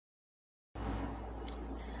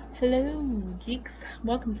Hello, geeks.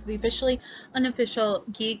 Welcome to the officially unofficial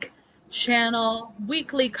geek channel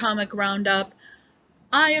weekly comic roundup.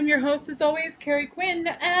 I am your host, as always, Carrie Quinn,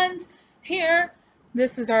 and here,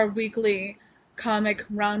 this is our weekly comic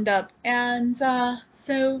roundup. And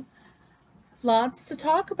so, lots to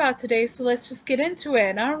talk about today, so let's just get into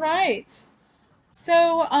it. All right.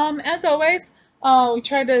 So, as always, we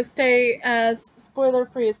try to stay as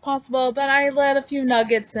spoiler-free as possible, but I let a few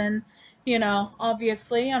nuggets in.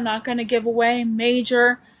 Obviously, I'm not going to give away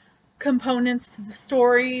major components to the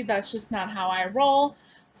story. That's just not how I roll.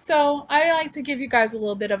 So, I like to give you guys a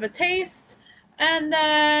little bit of a taste and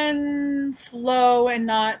then flow and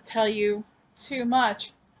not tell you too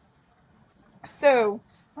much. So,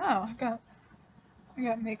 wow, I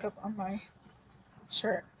got makeup on my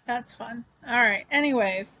shirt. That's fun. All right.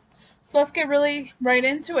 Anyways, so let's get really right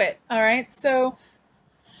into it. All right. So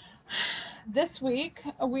this week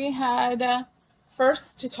we had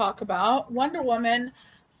first to talk about Wonder Woman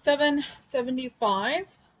 775.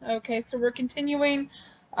 Okay, so we're continuing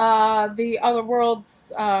the Other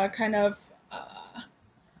Worlds kind of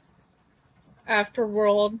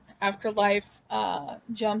afterlife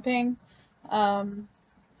jumping. Um,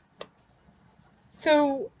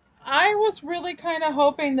 So I was really kind of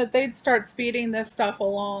hoping that they'd start speeding this stuff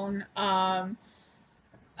along.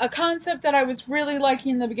 A concept that I was really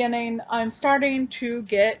liking in the beginning, I'm starting to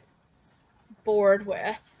get bored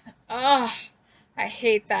with. I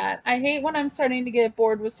hate that. I hate when I'm starting to get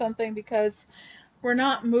bored with something because we're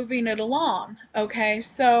not moving it along. Okay,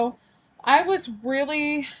 so I was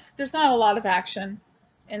really, there's not a lot of action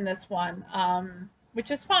in this one, which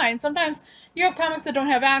is fine. Sometimes you have comics that don't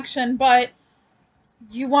have action, but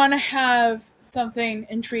you want to have something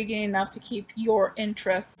intriguing enough to keep your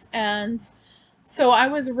interests. And so I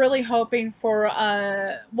was really hoping for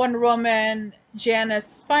a Wonder Woman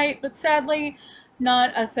Janice fight, but sadly,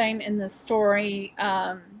 not a thing in this story.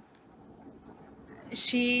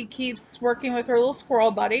 She keeps working with her little squirrel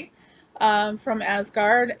buddy from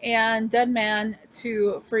Asgard and Dead Man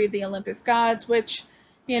to free the Olympus gods, which,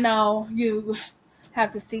 you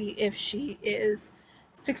have to see if she is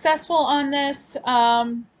successful on this.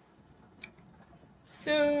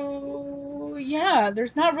 So yeah,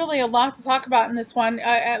 there's not really a lot to talk about in this one.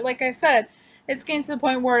 Like I said, it's getting to the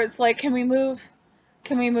point where it's like, can we move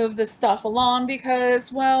this stuff along?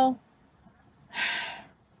 Because, well,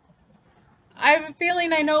 I have a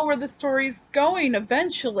feeling I know where the story's going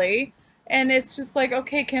eventually, and it's just like,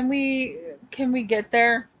 okay, can we get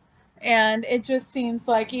there? And it just seems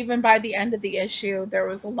like even by the end of the issue, there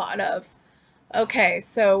was a lot of, okay,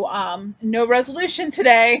 so no resolution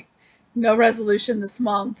today, no resolution this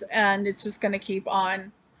month, and it's just going to keep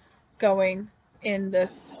on going in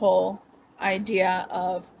this whole idea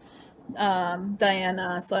of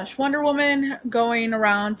Diana slash Wonder Woman going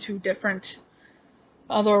around to different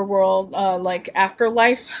other world, like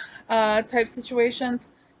afterlife type situations.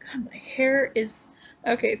 God, my hair is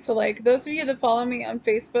okay. So, like, those of you that follow me on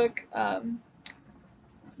Facebook,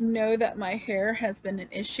 know that my hair has been an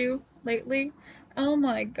issue lately. Oh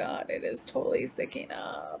my god, it is totally sticking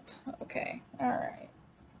up. Okay, alright.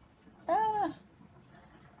 Ah.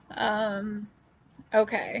 Um,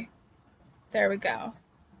 okay. There we go.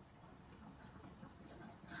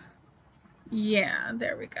 Yeah,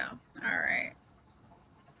 there we go. Alright.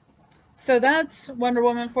 So that's Wonder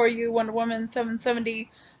Woman for you. Wonder Woman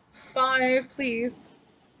 775. Please,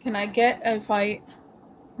 can I get a fight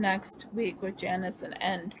next week with Janice and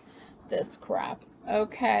end this crap?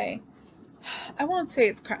 Okay. I won't say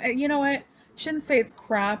it's crap. You know what? Shouldn't say it's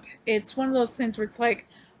crap. It's one of those things where it's like,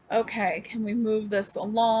 okay, can we move this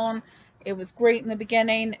along? It was great in the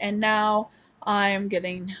beginning, and now I'm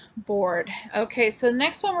getting bored. Okay, so the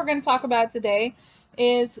next one we're going to talk about today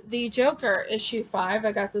is the Joker issue 5.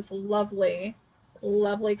 I got this lovely,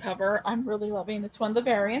 lovely cover. I'm really loving it. It's one of the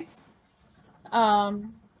variants.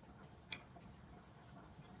 Um,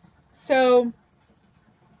 so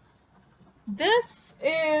this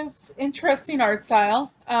is interesting art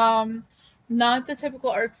style. Not the typical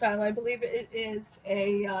art style. I believe it is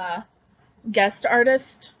a guest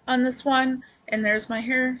artist on this one. And there's my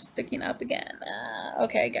hair sticking up again.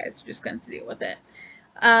 Okay, guys, we're just going to deal with it.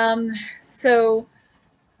 So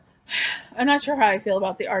I'm not sure how I feel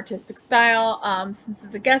about the artistic style. Since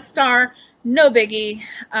it's a guest star, no biggie.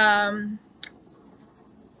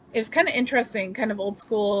 It was kind of interesting, kind of old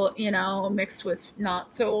school, mixed with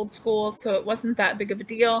not so old school, so it wasn't that big of a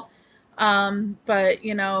deal. But,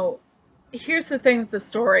 here's the thing with the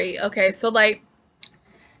story. Okay, so, like,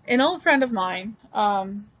 an old friend of mine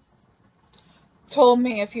told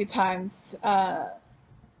me a few times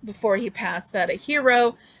before he passed that a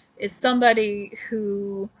hero is somebody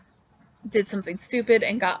who did something stupid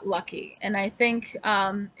and got lucky. And I think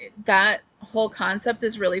that whole concept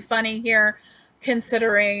is really funny here,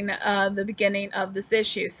 considering the beginning of this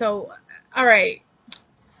issue. So, all right,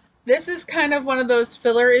 this is kind of one of those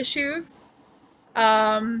filler issues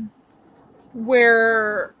um,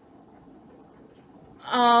 where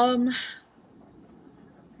um,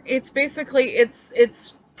 it's basically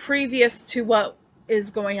it's previous to what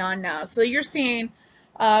is going on now. So you're seeing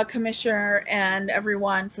Commissioner and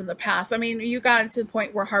everyone from the past. I mean, you got to the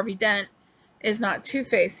point where Harvey Dent is not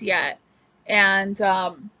Two-Face yet, and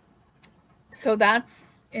so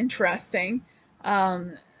that's interesting.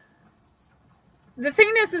 Um, the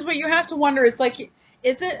thing is what you have to wonder is like,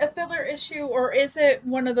 is it a filler issue or is it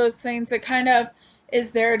one of those things that kind of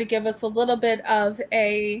is there to give us a little bit of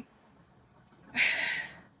a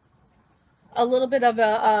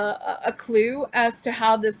clue as to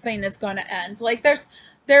how this thing is going to end. Like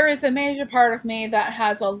there is a major part of me that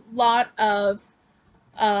has a lot of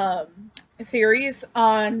theories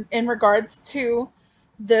on in regards to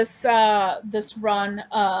this run,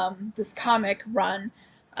 this comic run.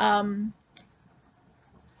 Um,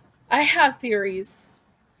 I have theories.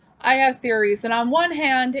 I have theories, and on one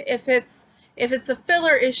hand, if it's a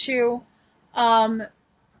filler issue, um,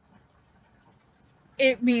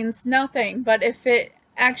 it means nothing. But if it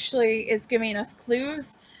actually is giving us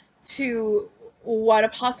clues to what a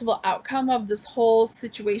possible outcome of this whole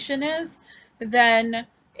situation is, then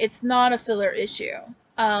it's not a filler issue.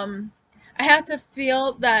 Um, I have to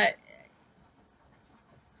feel that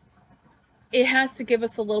it has to give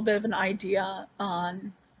us a little bit of an idea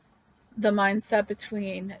on the mindset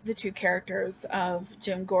between the two characters of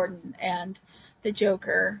Jim Gordon and the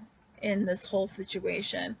Joker in this whole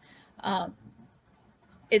situation. Um,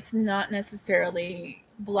 it's not necessarily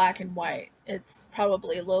black and white. It's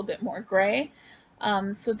probably a little bit more gray.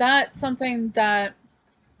 So that's something that's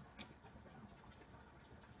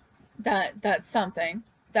something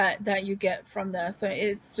that you get from this.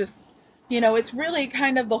 It's just, it's really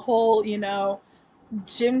kind of the whole,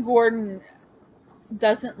 Jim Gordon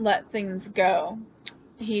doesn't let things go.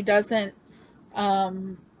 He doesn't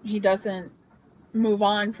he doesn't move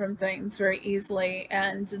on from things very easily,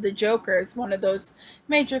 and the Joker is one of those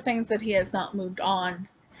major things that he has not moved on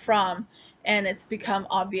from, and it's become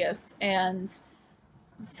obvious. And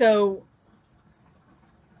so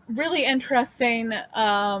really interesting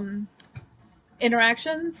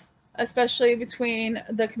interactions, especially between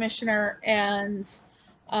the Commissioner and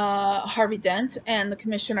Harvey Dent, and the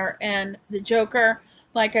Commissioner and the Joker.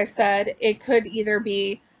 Like I said, it could either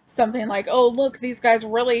be something like, oh, look, these guys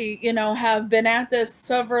really, have been at this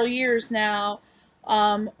several years now.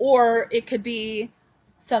 Or it could be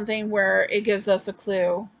something where it gives us a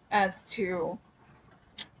clue as to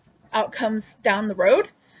outcomes down the road,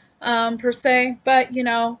 per se. But,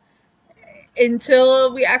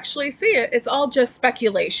 until we actually see it, it's all just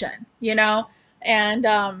speculation.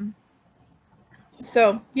 And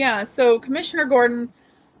so, yeah, so Commissioner Gordon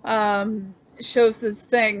shows this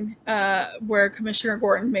thing where Commissioner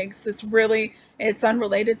Gordon makes this really, it's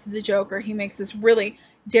unrelated to the Joker, he makes this really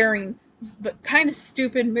daring but kind of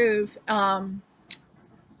stupid move,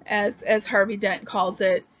 as Harvey Dent calls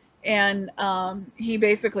it, and he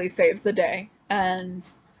basically saves the day. And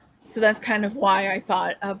so that's kind of why I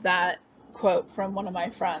thought of that quote from one of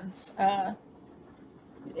my friends.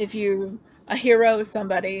 If you A hero is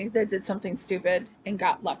somebody that did something stupid and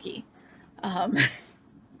got lucky. Um,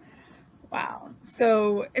 wow.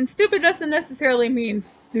 So, and stupid doesn't necessarily mean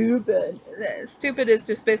stupid. Stupid is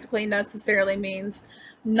just basically necessarily means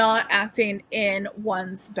not acting in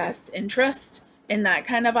one's best interest, in that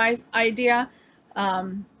kind of idea.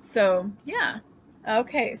 So, yeah.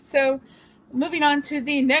 Okay, so moving on to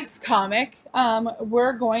the next comic,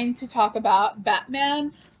 we're going to talk about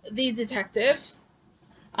Batman the Detective.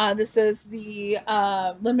 This is the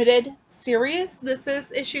limited series. This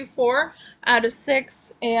is issue 4 out of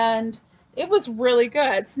 6, and it was really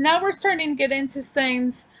good. So now we're starting to get into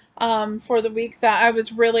things for the week that I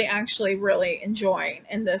was actually really enjoying,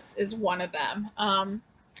 and this is one of them.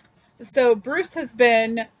 So Bruce has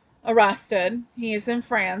been arrested. He is in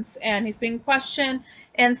France, and he's being questioned,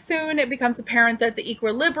 and soon it becomes apparent that the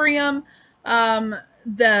Equilibrium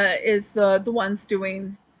the ones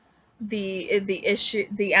doing the issue,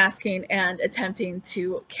 the asking and attempting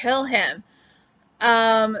to kill him.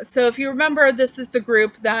 So if you remember, this is the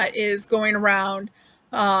group that is going around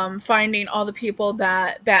finding all the people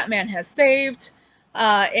that Batman has saved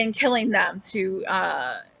and killing them to,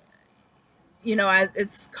 as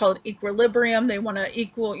it's called Equilibrium. They want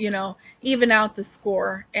to even out the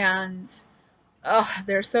score. And Ugh,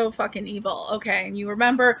 they're so fucking evil. Okay, and you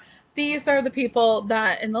remember these are the people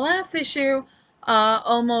that in the last issue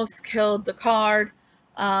almost killed Descartes.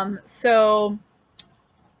 So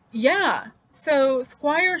yeah, so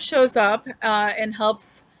Squire shows up and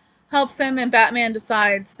helps him, and Batman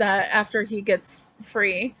decides that after he gets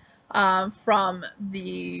free from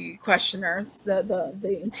the questioners,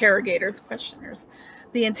 the interrogators, questioners,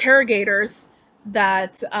 the interrogators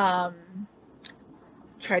that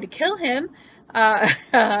try to kill him.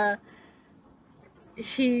 Uh,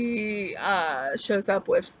 he shows up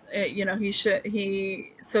with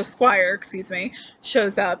so Squire, excuse me,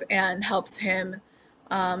 shows up and helps him,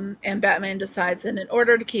 and Batman decides that in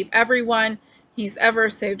order to keep everyone he's ever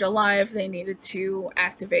saved alive, they needed to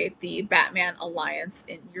activate the Batman Alliance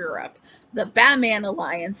in Europe. The Batman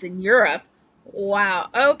Alliance in Europe. Wow.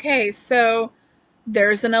 Okay, so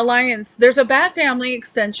there's an alliance. There's a Bat Family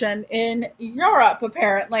extension in Europe,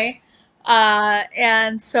 apparently.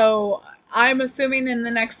 And so I'm assuming in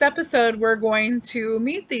the next episode, we're going to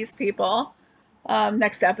meet these people.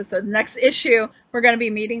 Next episode, next issue, we're going to be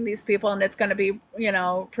meeting these people, and it's going to be,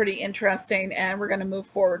 pretty interesting, and we're going to move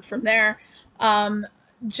forward from there. Um,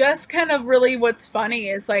 just kind of really what's funny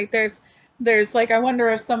is like there's like I wonder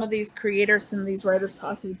if some of these creators and these writers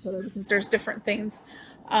talk to each other, because there's different things,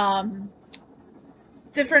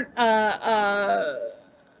 different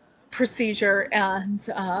procedure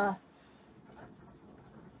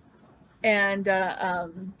and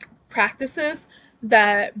practices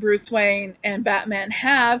that Bruce Wayne and Batman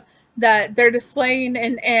have that they're displaying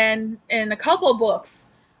in a couple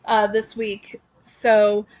books this week.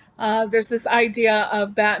 So there's this idea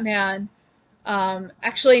of Batman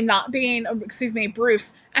actually not being, excuse me,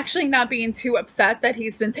 Bruce actually not being too upset that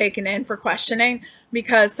he's been taken in for questioning,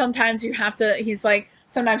 because sometimes you have to, he's like,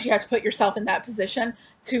 sometimes you have to put yourself in that position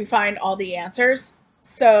to find all the answers.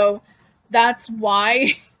 So that's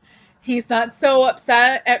why he's not so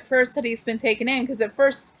upset at first that he's been taken in, because at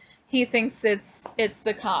first he thinks it's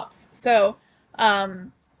the cops. So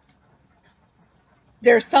um,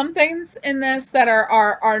 there's some things in this that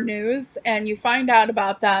are news, and you find out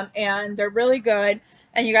about them, and they're really good,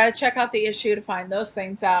 and you got to check out the issue to find those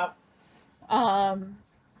things out. Um,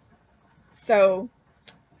 so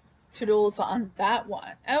toodles on that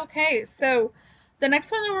one. Okay, so the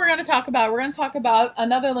next one that we're going to talk about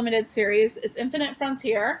another limited series. It's Infinite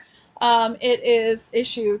Frontier. It is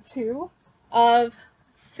issue 2 of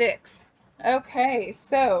 6. Okay,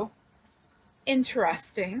 so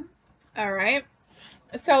interesting. All right.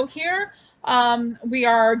 So here we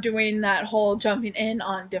are doing that whole jumping in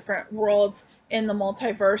on different worlds in the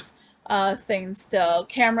multiverse thing still.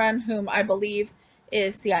 Cameron, whom I believe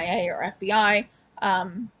is CIA or FBI,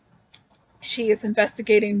 she is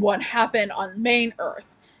investigating what happened on main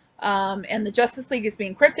Earth. And the Justice League is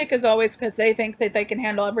being cryptic as always, because they think that they can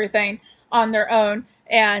handle everything on their own.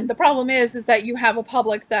 And the problem is that you have a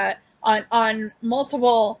public that on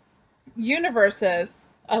multiple universes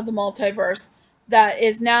of the multiverse that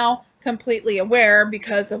is now completely aware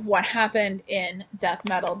because of what happened in Death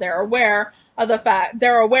Metal. They're aware of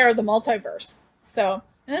they're aware of the multiverse. So,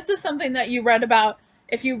 and this is something that you read about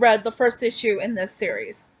if you read the first issue in this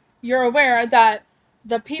series. You're aware that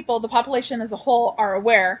the population as a whole are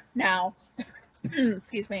aware now,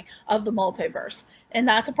 excuse me, of the multiverse. And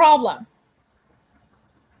that's a problem.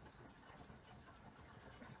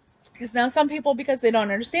 Because now some people, because they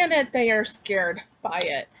don't understand it, they are scared by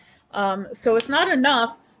it. So it's not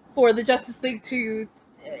enough for the Justice League to,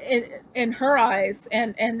 in her eyes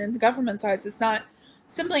and in the government's eyes, it's not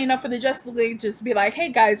simply enough for the Justice League just to be like,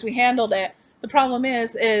 hey guys, we handled it. The problem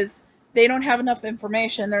is they don't have enough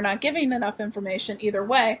information. They're not giving enough information either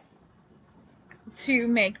way to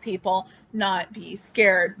make people not be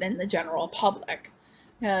scared in the general public.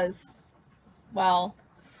 Because, well,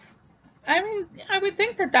 I mean, I would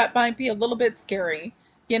think that that might be a little bit scary,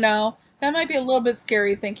 you know? That might be a little bit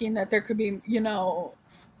scary, thinking that there could be,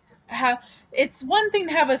 it's one thing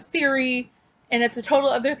to have a theory, and it's a total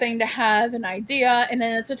other thing to have an idea, and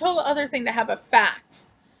then it's a total other thing to have a fact.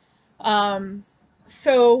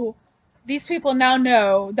 So these people now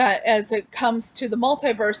know that as it comes to the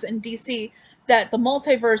multiverse in DC, that the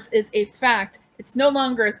multiverse is a fact. It's no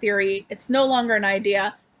longer a theory. It's no longer an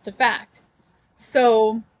idea. It's a fact.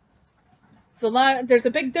 So there's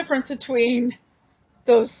a big difference between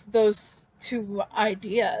those two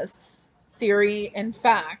ideas, theory and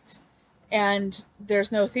fact. And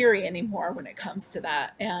there's no theory anymore when it comes to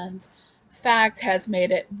that. And fact has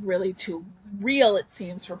made it really too real, it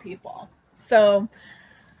seems, for people. So,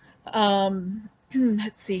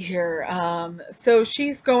 let's see here. So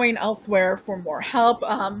she's going elsewhere for more help.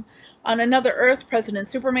 On another Earth, President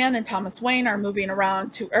Superman and Thomas Wayne are moving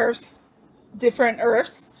around to different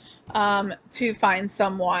Earths, to find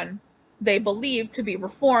someone they believe to be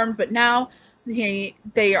reformed, but now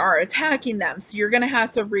they are attacking them. So you're going to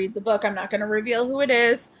have to read the book. I'm not going to reveal who it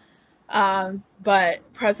is,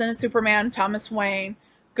 but President Superman, Thomas Wayne,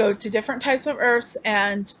 go to different types of Earths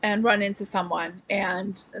and run into someone,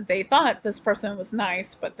 and they thought this person was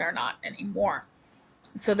nice, but they're not anymore.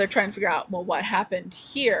 So they're trying to figure out, well, what happened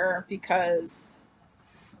here, because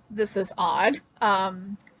this is odd.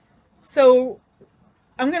 So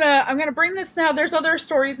I'm gonna bring this now. There's other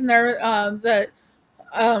stories in there that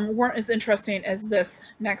weren't as interesting as this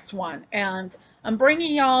next one, and I'm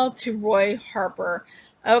bringing y'all to Roy Harper.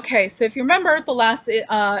 Okay, so if you remember the last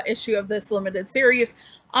issue of this limited series,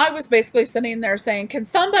 I was basically sitting there saying, can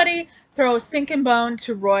somebody throw a stinking bone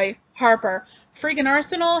to Roy Harper? Freaking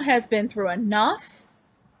Arsenal has been through enough.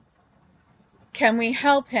 Can we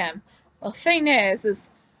help him? Well, the thing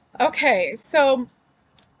is okay, so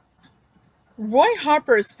Roy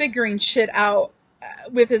Harper is figuring shit out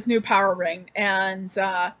with his new power ring, and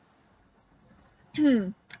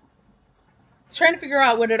he's trying to figure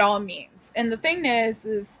out what it all means. And the thing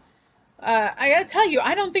is I gotta tell you,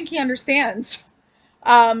 I don't think he understands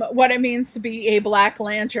what it means to be a Black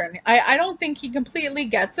Lantern. I don't think he completely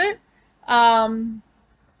gets it.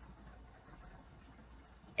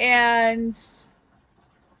 And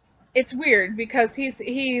it's weird because he's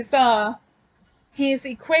equating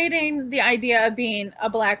the idea of being a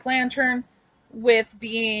Black Lantern with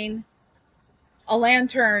being a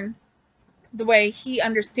lantern the way he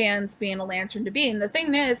understands being a lantern to be. And the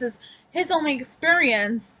thing is his only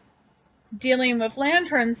experience dealing with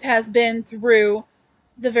lanterns has been through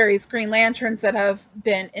the various Green Lanterns that have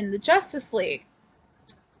been in the Justice League.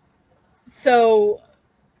 So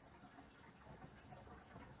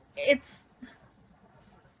it's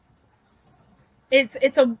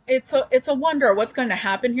a wonder what's going to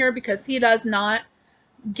happen here, because he does not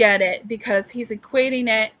get it, because he's equating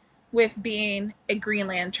it with being a Green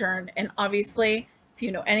Lantern, and obviously if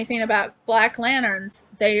you know anything about Black Lanterns,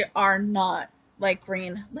 they are not like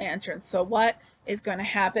Green Lanterns. So what is going to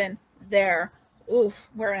happen there? Oof,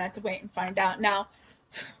 we're going to have to wait and find out. Now,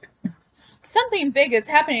 something big is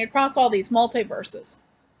happening across all these multiverses.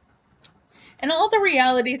 And all the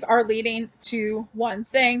realities are leading to one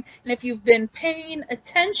thing. And if you've been paying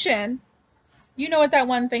attention, you know what that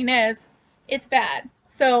one thing is. It's bad.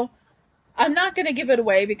 So I'm not going to give it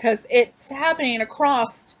away because it's happening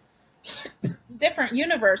across different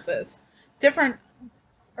universes, different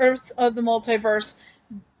Earths of the multiverse.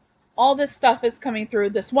 All this stuff is coming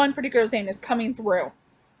through. This one particular thing is coming through.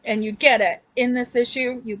 And you get it. In this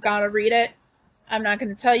issue, you gotta read it. I'm not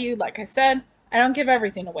going to tell you, like I said, I don't give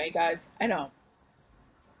everything away, guys. I don't.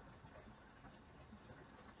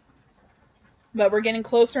 But we're getting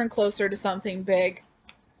closer and closer to something big,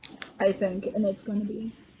 I think. And it's going to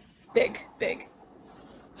be big, big.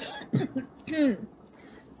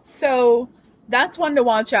 So that's one to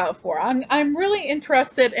watch out for. I'm really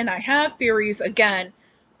interested, and I have theories again.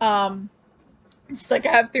 Just like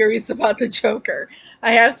I have theories about the Joker.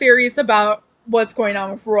 I have theories about what's going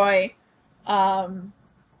on with Roy.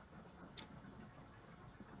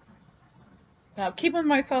 Now, keeping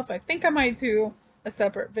myself, I think I might do a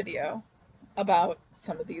separate video about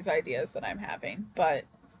some of these ideas that I'm having, but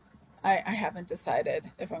I haven't decided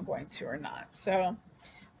if I'm going to or not. So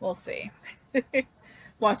we'll see.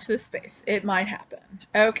 Watch this space. It might happen.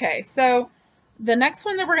 Okay, so the next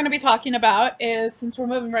one that we're going to be talking about is, since we're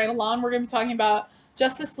moving right along, we're going to be talking about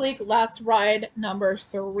Justice League Last Ride number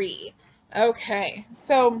 3. Okay,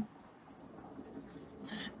 so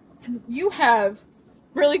you have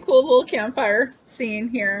really cool little campfire scene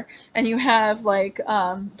here, and you have like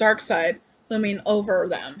Darkseid looming over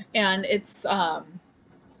them, and it's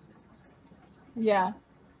yeah,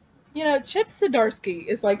 you know, Chip Zdarsky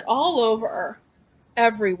is like all over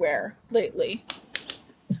everywhere lately.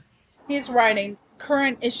 He's writing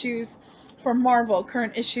current issues for Marvel,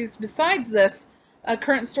 current issues besides this,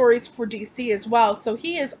 current stories for DC as well. So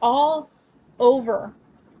he is all over.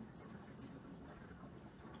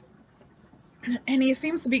 And he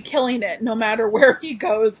seems to be killing it no matter where he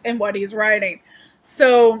goes and what he's writing.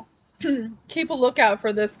 So keep a lookout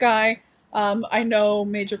for this guy. I know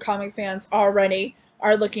major comic fans already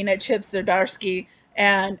are looking at Chip Zdarsky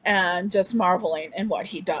and just marveling in what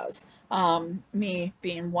he does. Me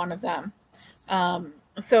being one of them.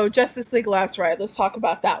 So Justice League Last Ride, let's talk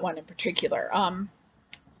about that one in particular.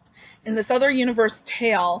 In this other universe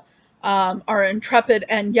tale, our intrepid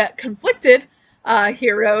and yet conflicted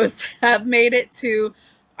heroes have made it to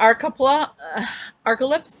Arcalypse,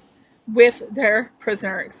 with their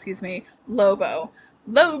prisoner, excuse me, Lobo.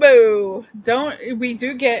 Lobo. Don't we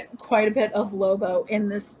do get quite a bit of Lobo in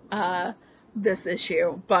this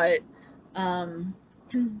issue, but um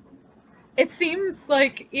it seems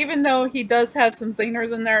like even though he does have some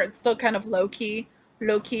zingers in there, it's still kind of low key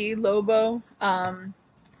Lobo.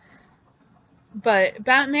 But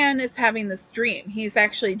Batman is having this dream. He's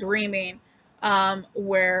actually dreaming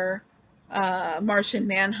where Martian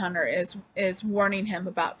Manhunter is warning him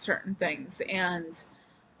about certain things, and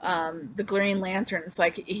the Green Lantern is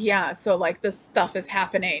like, yeah, so like this stuff is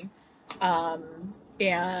happening, um,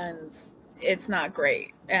 and it's not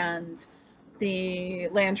great, and the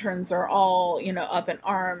lanterns are all up in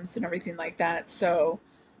arms and everything like that. So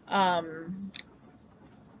um,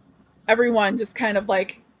 everyone just kind of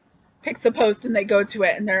like picks a post and they go to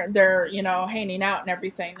it and they're hanging out and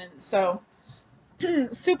everything. And so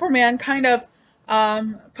Superman kind of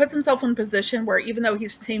puts himself in a position where even though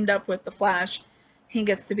he's teamed up with the Flash, he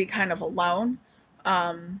gets to be kind of alone.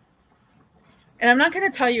 Um, and I'm not going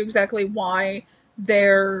to tell you exactly why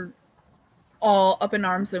they're all up in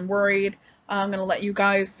arms and worried. I'm going to let you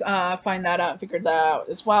guys find that out and figure that out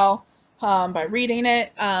as well by reading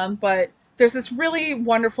it. But there's this really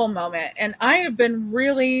wonderful moment, and I have been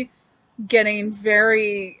really getting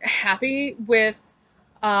very happy with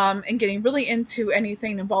and getting really into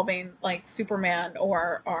anything involving like Superman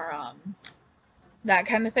or that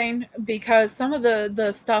kind of thing, because some of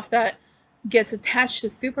the stuff that gets attached to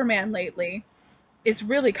Superman lately is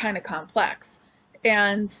really kind of complex.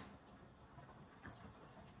 And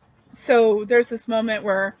so there's this moment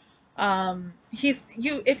where if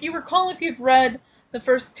you recall, if you've read the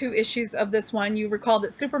first two issues of this one, you recall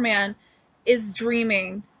that Superman is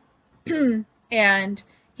dreaming and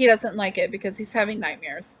he doesn't like it because he's having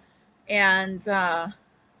nightmares. And so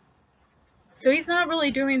he's not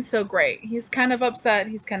really doing so great. He's kind of upset.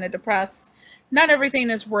 He's kind of depressed. Not everything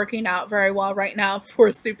is working out very well right now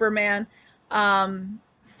for Superman.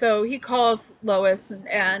 So he calls Lois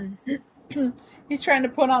and he's trying to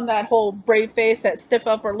put on that whole brave face, that stiff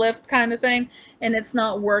upper lip kind of thing, and it's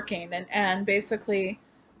not working. And basically,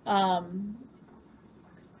 um,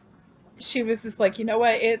 she was just like, you know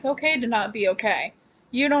what? It's okay to not be okay.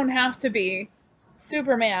 You don't have to be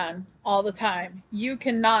Superman all the time. You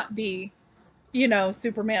cannot be,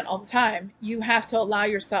 Superman all the time. You have to allow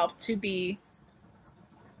yourself to be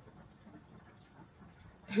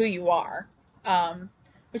who you are. Um,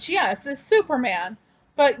 which, yes, is Superman.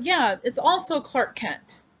 But yeah, it's also Clark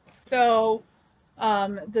Kent. So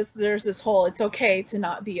there's this whole it's okay to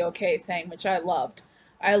not be okay thing, which I loved.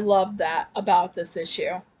 I loved that about this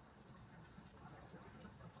issue.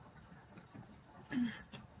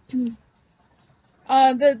 The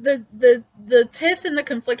tiff and the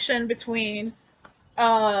confliction between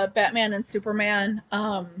Batman and Superman.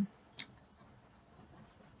 I'm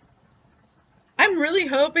really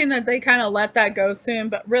hoping that they kind of let that go soon,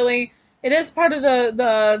 but really, it is part of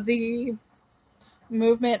the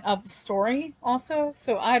movement of the story also.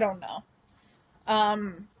 So I don't know.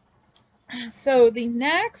 Um, so the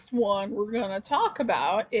next one we're gonna talk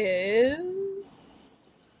about is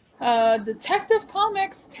Detective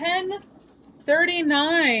Comics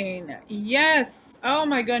 1039. Yes. Oh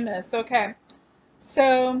my goodness. Okay.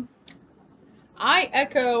 So I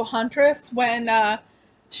echo Huntress when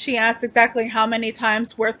she asked exactly how many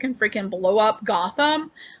times Worth can freaking blow up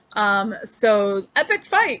Gotham. So epic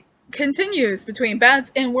fight continues between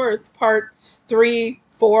Bats and Worth, part 3,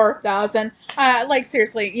 4,000. Like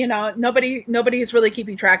seriously, nobody's really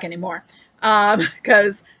keeping track anymore.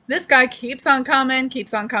 Because this guy keeps on coming,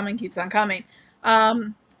 keeps on coming, keeps on coming.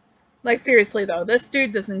 Like seriously though, this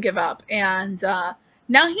dude doesn't give up, and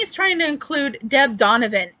now he's trying to include Deb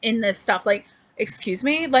Donovan in this stuff. Like, excuse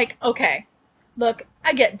me, like okay, look,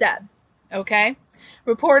 I get Deb, okay,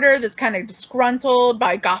 reporter that's kind of disgruntled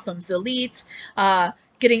by Gotham's elite,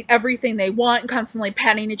 getting everything they want, and constantly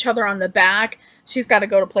patting each other on the back. She's got to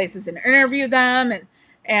go to places and interview them,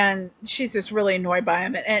 and she's just really annoyed by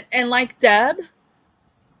him. And like Deb,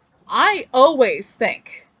 I always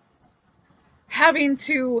think having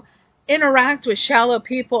to interact with shallow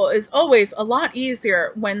people is always a lot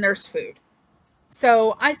easier when there's food.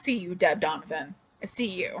 So I see you, Deb Donovan. I see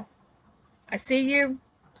you. I see you.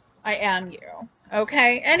 I am you.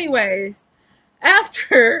 Okay? Anyway,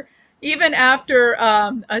 even after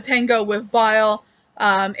a tango with Vile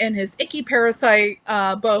and his icky parasite,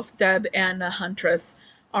 both Deb and the Huntress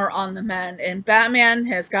are on the mend. And Batman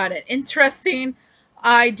has got an interesting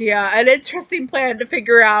idea, an interesting plan to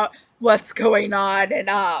figure out what's going on.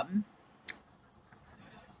 And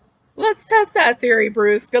let's test that theory,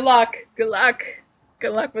 Bruce. Good luck. Good luck.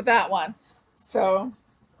 Good luck with that one. So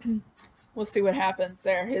we'll see what happens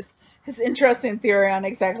there. His interesting theory on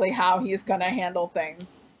exactly how he's going to handle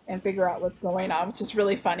things and figure out what's going on, which is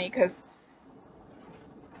really funny because,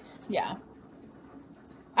 yeah,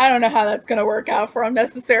 I don't know how that's going to work out for him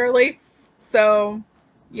necessarily. So,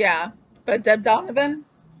 yeah. But Deb Donovan,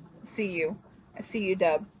 see you. I see you,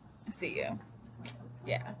 Deb. I see you.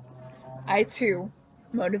 Yeah. I too,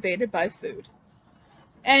 motivated by food.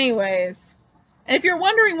 Anyways, and if you're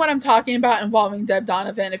wondering what I'm talking about involving Deb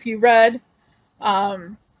Donovan, if you read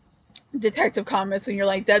um, Detective Comics and you're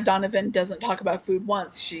like, Deb Donovan doesn't talk about food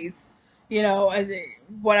once, she's, you know,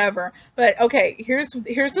 whatever. But okay, here's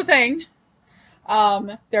the thing.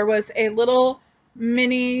 There was a little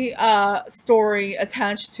mini story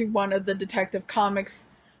attached to one of the Detective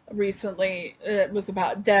Comics recently. It was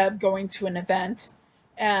about Deb going to an event,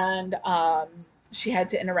 and she had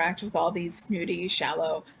to interact with all these snooty,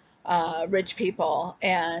 shallow, rich people.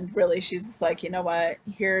 And really, she's just like, you know what?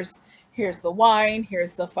 Here's the wine.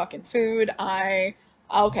 Here's the fucking food. Okay,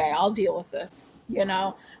 I'll deal with this. You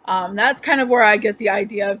know, that's kind of where I get the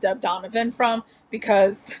idea of Deb Donovan from,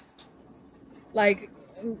 because like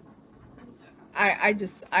I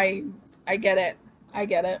just I get it. I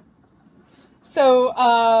get it.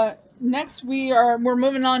 So next we're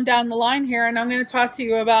moving on down the line here, and I'm going to talk to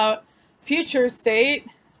you about Future State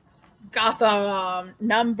Gotham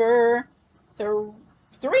number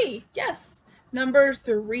 3. Yes, number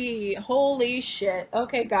 3. Holy shit.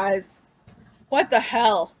 Okay, guys, what the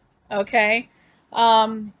hell? Okay.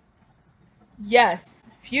 Um,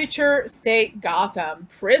 Yes, Future State Gotham.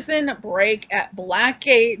 Prison break at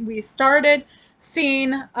Blackgate. We started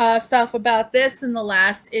seeing stuff about this in the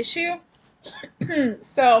last issue.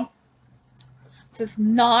 So, this is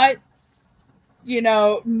not,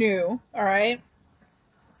 new, all right?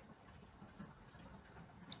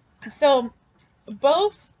 So,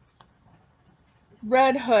 both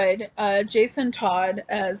Red Hood, Jason Todd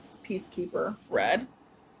as Peacekeeper Red,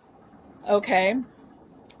 okay,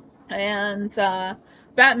 and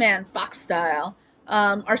Batman Fox Style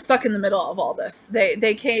are stuck in the middle of all this.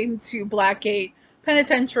 They came to Blackgate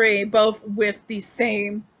Penitentiary both with the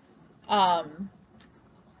same um,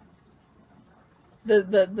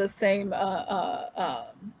 the same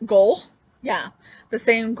goal. Yeah, the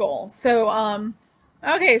same goal. So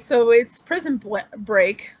okay, so it's prison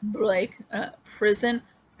break at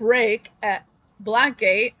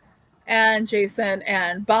Blackgate, and Jason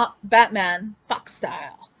and Batman Fox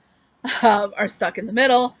Style are stuck in the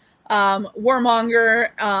middle. Warmonger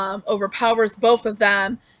overpowers both of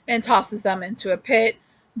them and tosses them into a pit,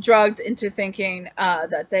 drugged into thinking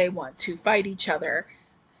that they want to fight each other.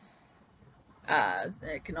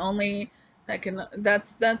 It can only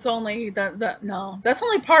that's only that no, that's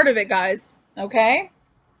only part of it, guys. Okay,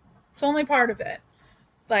 it's only part of it.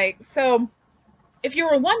 Like, so, if you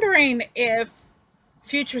were wondering if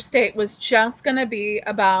Future State was just gonna be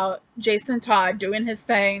about Jason Todd doing his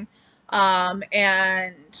thing,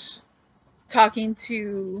 and talking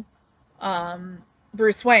to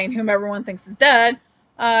Bruce Wayne, whom everyone thinks is dead,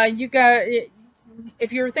 you got.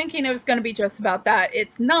 If you were thinking it was going to be just about that,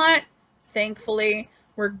 it's not. Thankfully,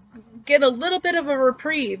 we're get a little bit of a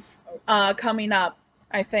reprieve coming up,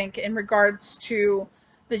 I think, in regards to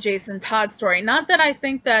the Jason Todd story. Not that I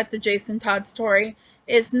think that the Jason Todd story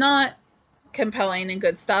is not compelling and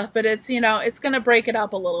good stuff, but it's, it's going to break it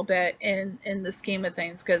up a little bit in the scheme of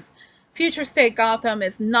things, because Future State Gotham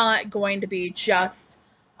is not going to be just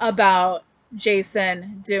about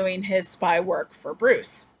Jason doing his spy work for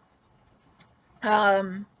Bruce.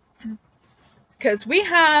 Because we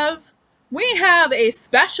have a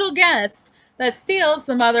special guest that steals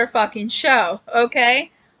the motherfucking show.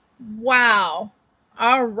 Okay, wow.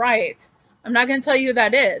 All right. I'm not going to tell you who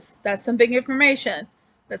that is. That's some big information.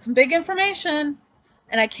 That's some big information,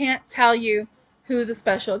 and I can't tell you who the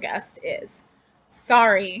special guest is.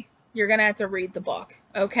 Sorry, you're going to have to read the book.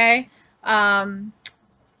 Okay.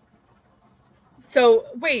 So,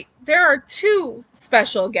 wait, there are 2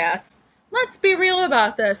 special guests. Let's be real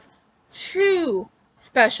about this. 2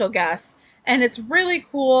 special guests. And it's really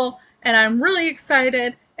cool, and I'm really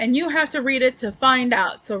excited, and you have to read it to find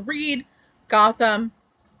out. So read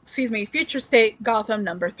Future State Gotham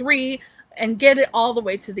number 3, and get it all the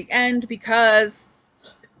way to the end, because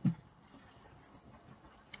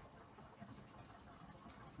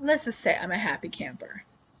let's just say I'm a happy camper.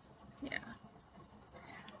 Yeah.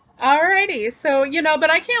 Alrighty, so but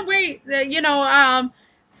I can't wait.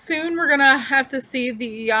 Soon we're gonna have to see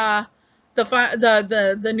the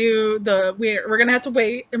new we're gonna have to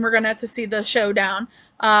wait, and we're gonna have to see the showdown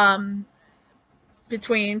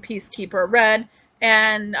between Peacekeeper Red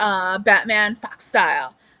and Batman Fox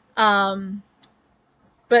Style.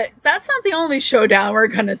 But that's not the only showdown we're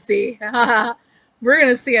going to see. We're going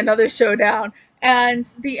to see another showdown. And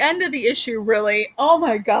the end of the issue, really, oh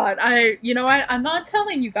my god. You know what? I'm not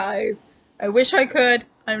telling you guys. I wish I could.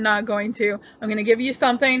 I'm not going to. I'm going to give you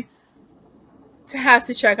something to have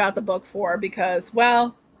to check out the book for because,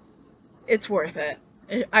 well, it's worth it.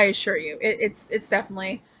 I assure you. It's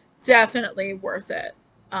definitely worth it.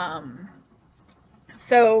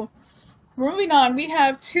 So moving on, we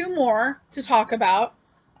have two more to talk about.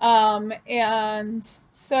 And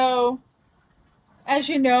so, as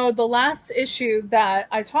you know, the last issue that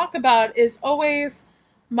I talk about is always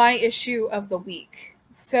my issue of the week.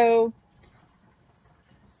 So,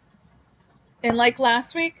 and like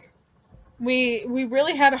last week, we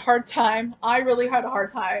really had a hard time. I really had a hard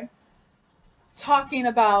time talking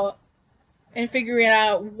about and figuring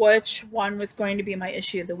out which one was going to be my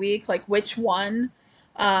issue of the week, like which one.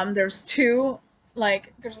 There's two,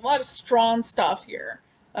 like there's a lot of strong stuff here,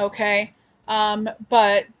 okay?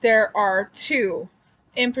 But there are two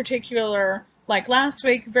in particular, like last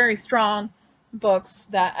week, very strong books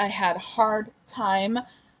that I had a hard time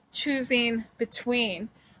choosing between.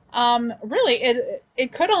 Really,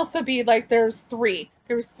 it could also be like there's three.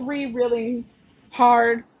 There's three really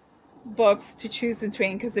hard books to choose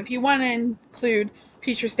between because if you want to include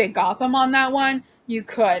Future State Gotham on that one, you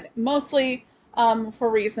could. Mostly for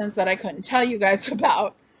reasons that I couldn't tell you guys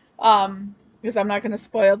about because I'm not going to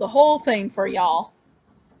spoil the whole thing for y'all.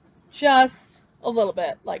 Just a little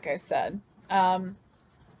bit, like I said.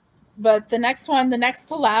 But the next one, the next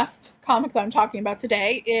to last comic that I'm talking about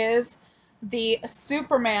today is the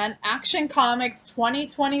Superman Action Comics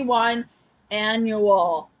 2021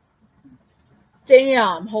 Annual.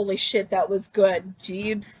 Damn, holy shit, that was good,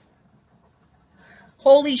 Jeebs.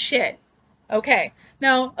 Holy shit. Okay.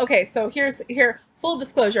 No, okay, so here full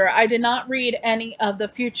disclosure, I did not read any of the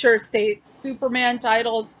Future State Superman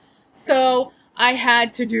titles, so I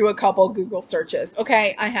had to do a couple Google searches.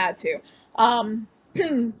 Okay, I had to.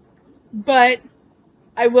 But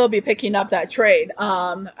I will be picking up that trade.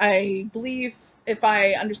 I believe, if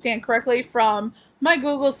I understand correctly from my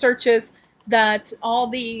Google searches, that all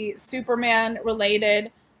the Superman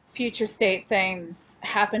related future state things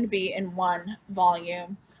happen to be in one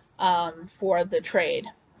volume for the trade.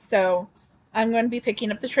 So I'm going to be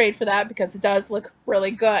picking up the trade for that because it does look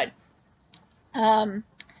really good.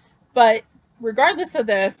 But regardless of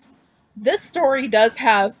this story does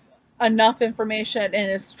have enough information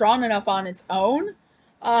and is strong enough on its own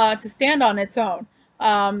to stand on its own.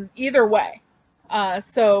 Either way.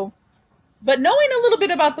 But knowing a little bit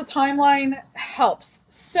about the timeline helps.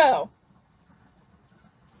 So,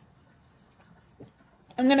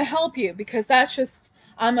 I'm going to help you because that's just,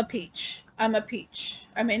 I'm a peach. I'm a peach.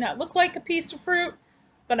 I may not look like a piece of fruit,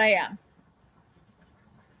 but I am.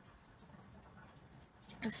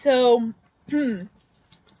 So,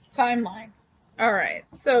 timeline. All right.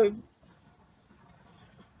 So,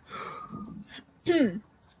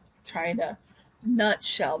 trying to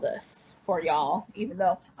nutshell this for y'all, even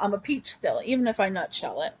though I'm a peach still, even if I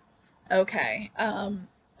nutshell it. Okay.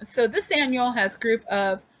 So this annual has a group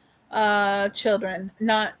of children,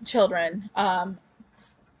 not children,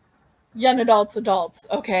 young adults,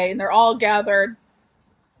 okay, and they're all gathered.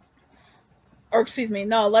 Or excuse me,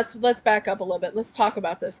 no, let's back up a little bit. Let's talk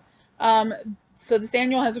about this. So this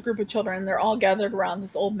annual has a group of children. They're all gathered around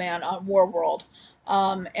this old man on War World,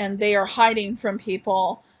 and they are hiding from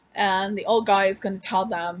people. And the old guy is going to tell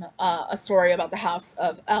them a story about the House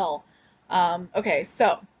of El. Okay,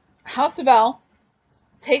 so House of El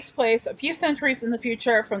takes place a few centuries in the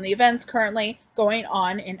future from the events currently going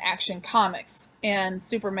on in Action Comics and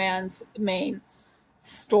Superman's main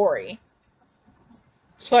story.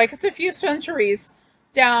 So like it's a few centuries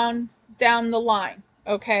down the line,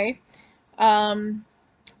 okay? So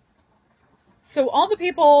all the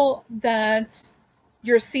people that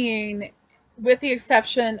you're seeing, with the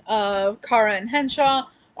exception of Kara and Henshaw,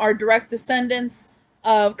 are direct descendants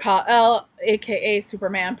of Kal-El, aka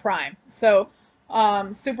Superman Prime. So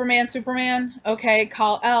Superman, okay,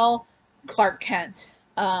 Kal-El, Clark Kent.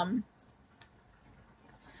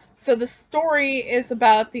 So the story is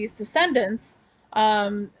about these descendants.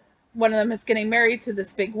 One of them is getting married to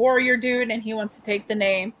this big warrior dude, and he wants to take the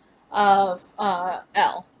name of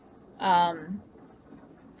El.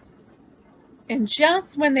 And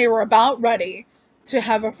just when they were about ready to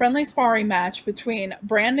have a friendly sparring match between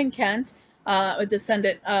Brandon Kent, a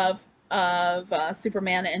descendant of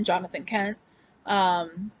Superman, and Jonathan Kent,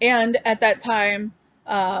 and at that time,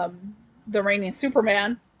 the reigning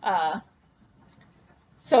Superman.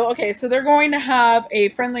 So they're going to have a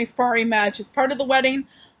friendly sparring match as part of the wedding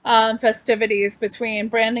festivities between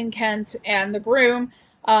Brandon Kent and the groom,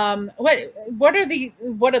 What are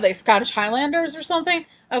they, Scottish Highlanders or something?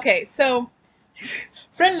 Okay, so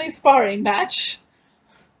friendly sparring match.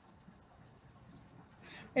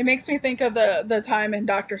 It makes me think of the time in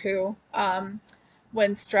Doctor Who,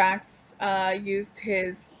 when Strax used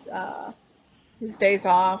his days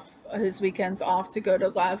off, his weekends off to go to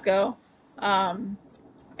Glasgow, um,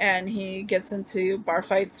 and he gets into bar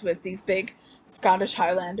fights with these big Scottish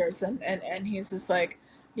Highlanders, and he's just like,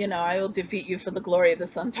 I will defeat you for the glory of the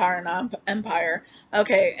Sontaran Empire.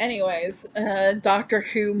 Okay, anyways, Doctor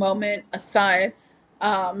Who moment aside,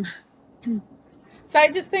 um, so I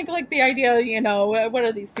just think like the idea, what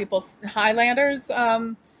are these people, Highlanders?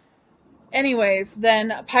 Anyways,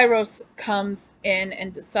 then Pyros comes in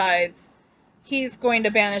and decides he's going to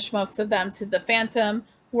banish most of them to the Phantom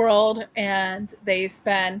world, and they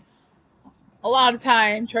spend a lot of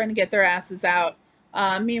time trying to get their asses out.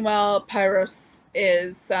 Meanwhile, Pyros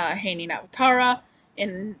is hanging out with Kara,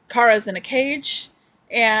 and Kara's in a cage,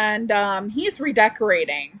 and he's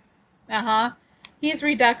redecorating. Uh huh. He's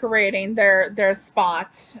redecorating their spot.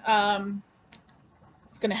 It's going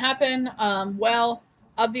to happen. Well,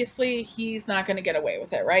 obviously, he's not going to get away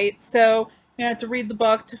with it, right? So you have to read the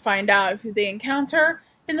book to find out who they encounter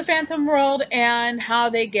in the Phantom world and how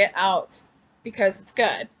they get out, because it's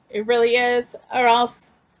good. It really is, or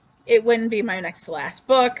else it wouldn't be my next to last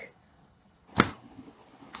book.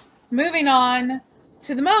 Moving on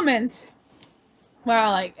to the moment,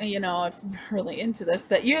 well, I'm really into this,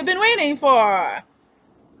 that you've been waiting for.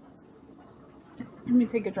 Let me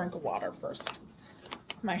take a drink of water first.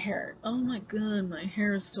 My hair. Oh my god, my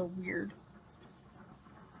hair is so weird.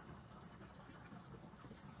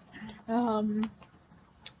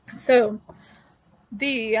 So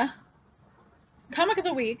the comic of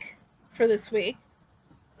the week for this week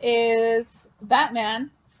is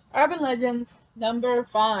Batman Urban Legends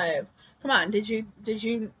 #5. Come on, did you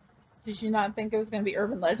not think it was going to be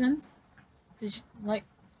Urban Legends? Did you like?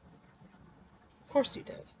 Of course you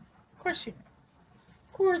did. Of course you knew.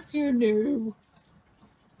 Of course you knew.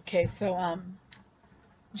 Okay, so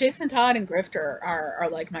Jason Todd and Grifter are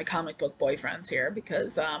like my comic book boyfriends here,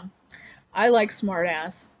 because I like smart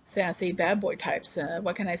ass, sassy, bad boy types.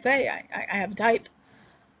 What can I say? I have a type.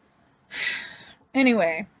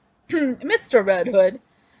 Anyway, Mr. Red Hood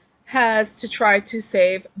has to try to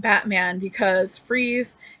save Batman because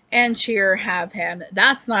Freeze and Cheer have him.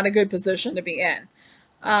 That's not a good position to be in.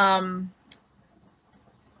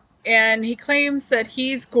 And he claims that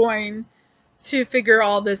he's going to figure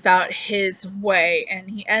all this out his way,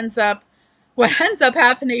 and what ends up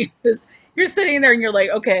happening is you're sitting there and you're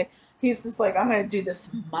like, okay, he's just like, I'm going to do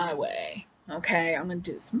this my way. Okay, I'm going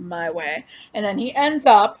to do this my way. And then he ends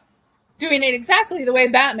up doing it exactly the way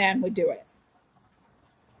Batman would do it.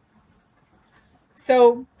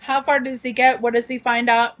 So how far does he get? What does he find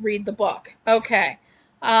out? Read the book. Okay.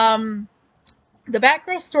 The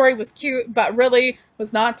Batgirl story was cute, but really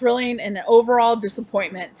was not thrilling and an overall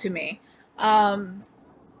disappointment to me.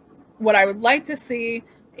 What I would like to see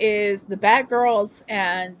is the Batgirls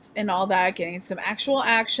and all that getting some actual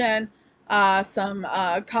action, some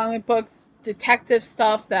comic book detective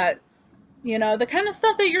stuff that, the kind of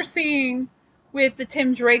stuff that you're seeing with the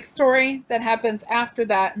Tim Drake story that happens after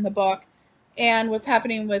that in the book, and what's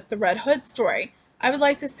happening with the Red Hood story. I would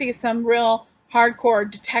like to see some real hardcore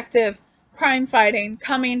detective crime fighting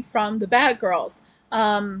coming from the Batgirls.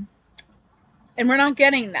 And we're not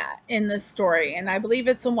getting that in this story. And I believe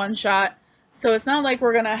it's a one-shot. So it's not like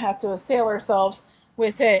we're going to have to assail ourselves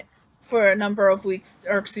with it for a number of weeks,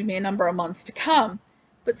 or excuse me, a number of months to come.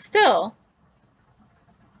 But still,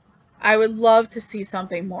 I would love to see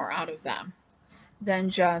something more out of them than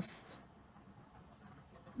just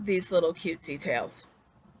these little cutesy tales.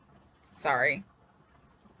 Sorry.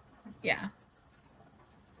 Yeah.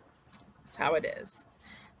 That's how it is.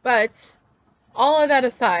 But all of that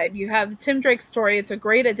aside, you have the Tim Drake story. It's a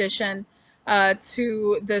great addition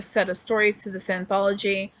to this set of stories, to this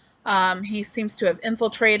anthology. He seems to have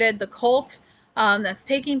infiltrated the cult that's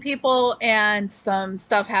taking people, and some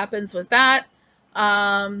stuff happens with that.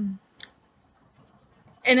 And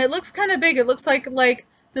it looks kind of big. It looks like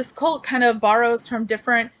this cult kind of borrows from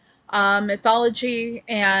different mythology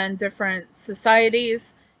and different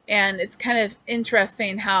societies, and it's kind of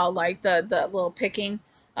interesting how like the little picking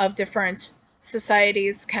of different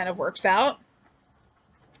societies kind of works out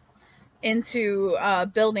into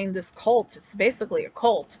building this cult. It's basically a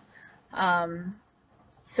cult.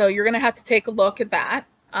 So you're going to have to take a look at that.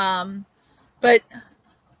 But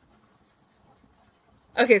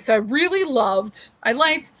okay, so I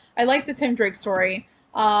liked the Tim Drake story.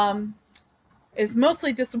 It was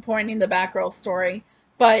mostly disappointing, the Batgirl story,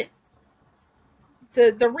 but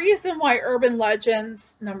the reason why Urban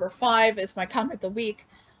Legends #5 is my comic of the week,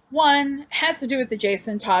 one, has to do with the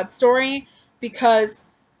Jason Todd story, because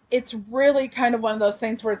it's really kind of one of those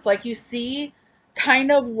things where it's like you see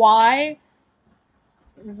kind of why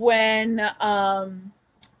when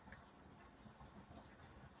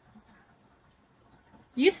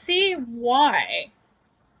you see why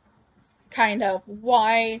kind of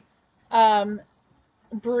why um,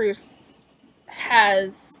 Bruce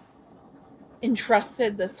has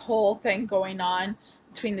entrusted this whole thing going on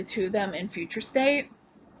between the two of them in Future State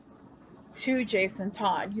to Jason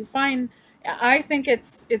Todd. You find, I think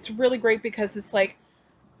it's really great because it's like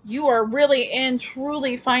you are really in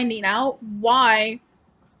truly finding out why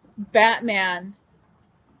Batman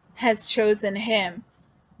has chosen him,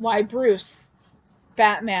 why Bruce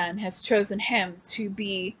Batman has chosen him to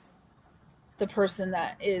be the person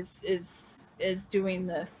that is doing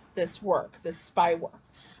this work, this spy work.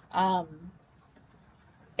 Um,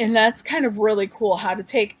 and that's kind of really cool how to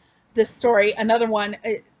take this story, another one,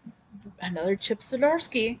 another Chip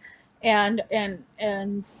Zdarsky, and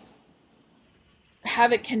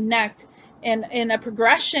have it connect in a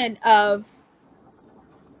progression of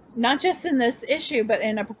not just in this issue, but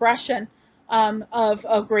in a progression of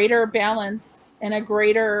a greater balance and a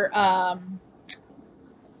greater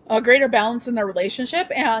balance in their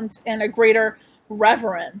relationship, and a greater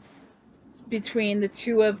reverence between the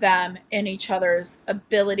two of them and each other's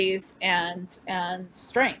abilities and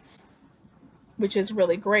strengths, which is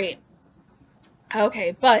really great.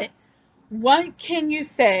 Okay, but what can you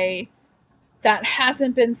say that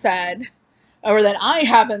hasn't been said, or that I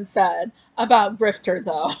haven't said, about Grifter,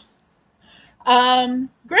 though?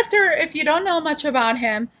 Grifter, if you don't know much about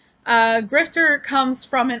him, Grifter comes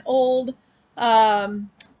from an old um,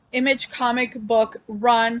 Image comic book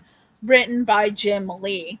run written by Jim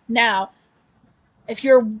Lee. Now, if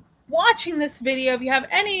you're watching this video, if you have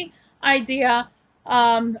any idea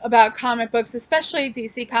about comic books, especially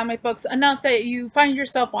DC comic books, enough that you find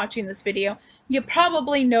yourself watching this video, you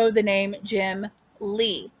probably know the name Jim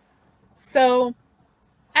Lee. So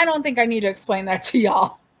I don't think I need to explain that to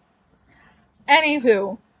y'all.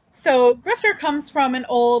 Anywho, so Grifter comes from an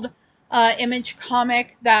old Image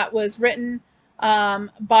comic that was written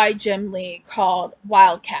by Jim Lee called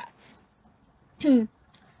Wildcats.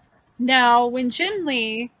 Now, when Jim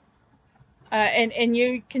Lee, and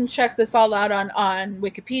you can check this all out on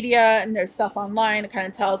Wikipedia, and there's stuff online that kind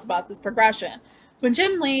of tells about this progression. When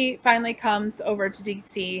Jim Lee finally comes over to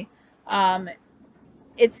DC,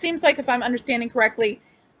 it seems like, if I'm understanding correctly,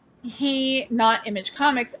 he, not Image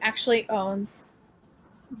Comics, actually owns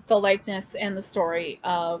the likeness and the story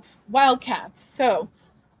of Wildcats. So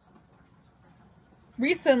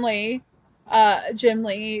recently, Jim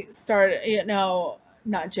Lee started,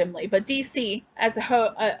 not Jim Lee, but DC as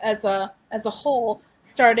a whole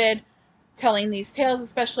started telling these tales,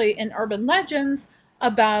 especially in Urban Legends,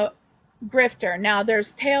 about Grifter. Now,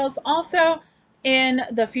 there's tales also in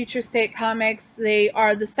the Future State comics. They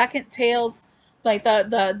are the second tales, like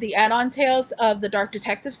the add-on tales of the Dark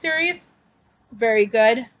Detective series. Very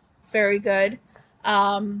good, very good.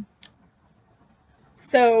 Um,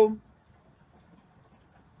 so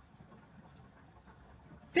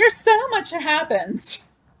there's so much that happens.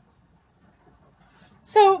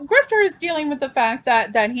 So Grifter is dealing with the fact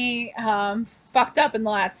that he fucked up in the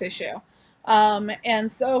last issue, and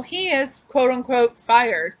so he is quote unquote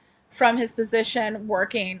fired from his position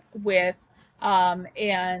working with and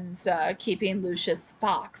keeping Lucius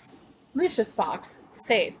Fox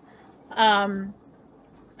safe. Um,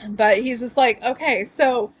 but he's just like, okay,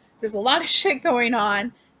 so there's a lot of shit going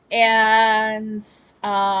on, and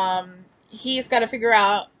he's got to figure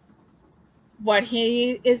out what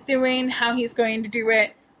he is doing, how he's going to do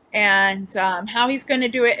it, and how he's going to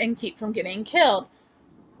do it and keep from getting killed,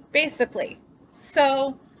 basically.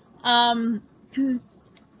 So, um,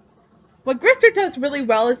 what Grifter does really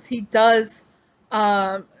well is he does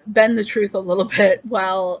bend the truth a little bit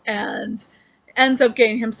well, and ends up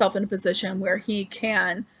getting himself in a position where he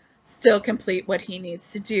can still complete what he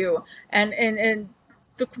needs to do. And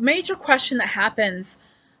the major question that happens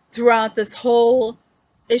throughout this whole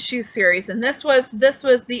issue series, and this was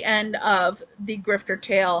the end of the Grifter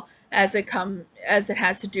tale as it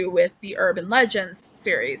has to do with the Urban Legends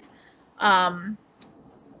series.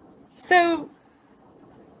 So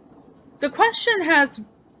the question has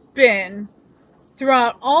been,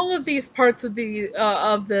 throughout all of these parts of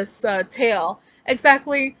this tale,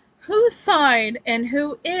 exactly whose side and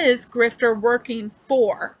who is Grifter working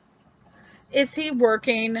for? Is he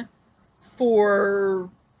working for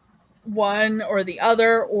one or the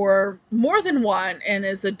other, or more than one, and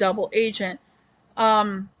is a double agent?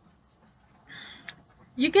 Um,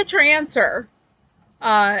 you get your answer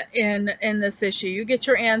in this issue. You get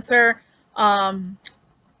your answer, and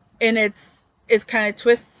it's kind of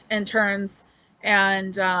twists and turns,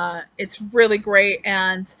 and it's really great.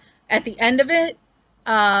 And at the end of it,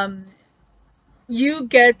 um, you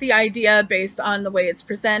get the idea based on the way it's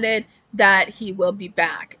presented that he will be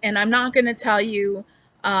back. And I'm not going to tell you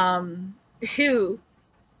who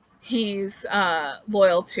he's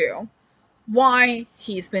loyal to, why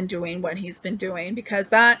he's been doing what he's been doing, because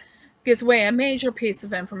that gives away a major piece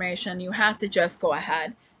of information. You have to just go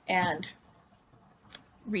ahead and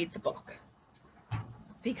read the book,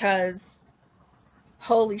 because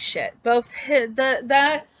holy shit, both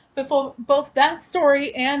that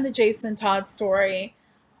story and the Jason Todd story,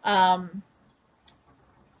 um,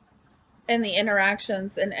 and the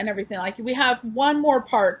interactions and everything. Like, we have one more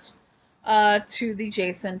part to the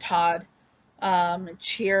Jason Todd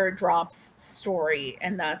Cheer Drops story,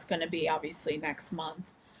 and that's going to be obviously next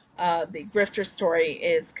month. The Grifter story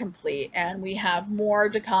is complete, and we have more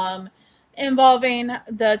to come involving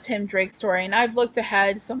the Tim Drake story. And I've looked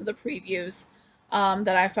ahead some of the previews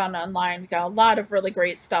that I found online. We got a lot of really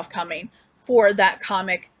great stuff coming for that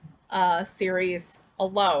comic series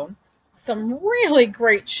alone. Some really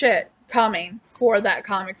great shit coming for that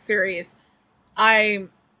comic series. I'm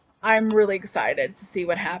really excited to see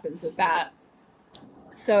what happens with that.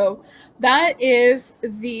 So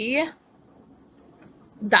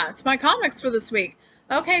that's my comics for this week.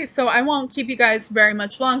 Okay, so I won't keep you guys very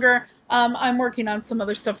much longer. I'm working on some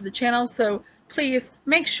other stuff for the channel, so please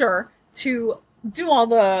make sure to do all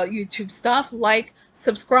the YouTube stuff, like,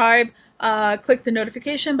 subscribe, click the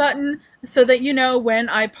notification button so that you know when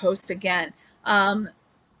I post again.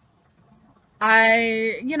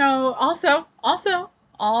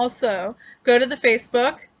 Also, go to the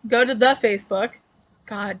Facebook.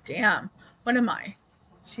 God damn. What am I?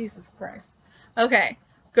 Jesus Christ. Okay.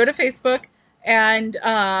 Go to Facebook and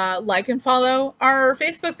like and follow our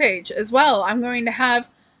Facebook page as well. I'm going to have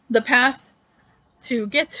the path to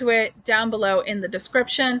get to it down below in the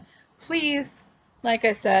description. Please, like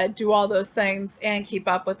I said, do all those things and keep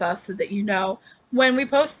up with us so that you know when we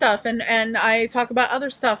post stuff. And I talk about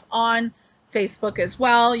other stuff on Facebook as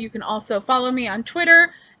well. You can also follow me on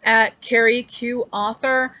Twitter at Carrie Q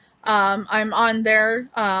Author. I'm on there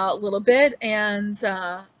a little bit and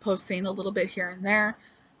posting a little bit here and there.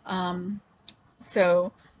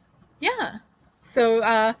 So, yeah. So,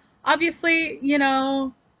 obviously,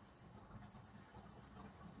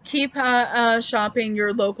 keep shopping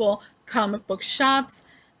your local comic book shops.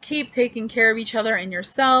 Keep taking care of each other and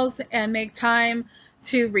yourselves, and make time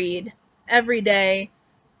to read every day.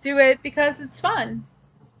 Do it because it's fun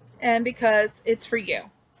and because it's for you.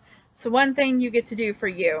 So one thing you get to do for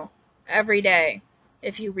you every day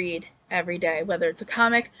if you read every day, whether it's a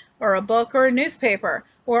comic or a book or a newspaper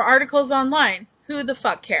or articles online, who the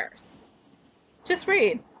fuck cares? Just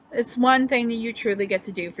read. It's one thing that you truly get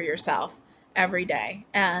to do for yourself every day.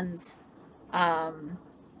 And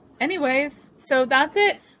anyways, so that's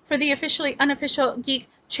it for the Officially Unofficial Geek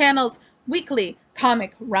Channel's weekly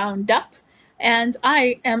comic roundup. And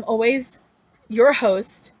I am always your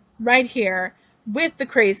host right here with the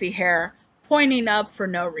crazy hair pointing up for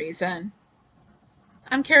no reason.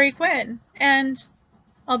 I'm Carrie Quinn, and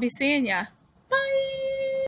I'll be seeing ya. Bye!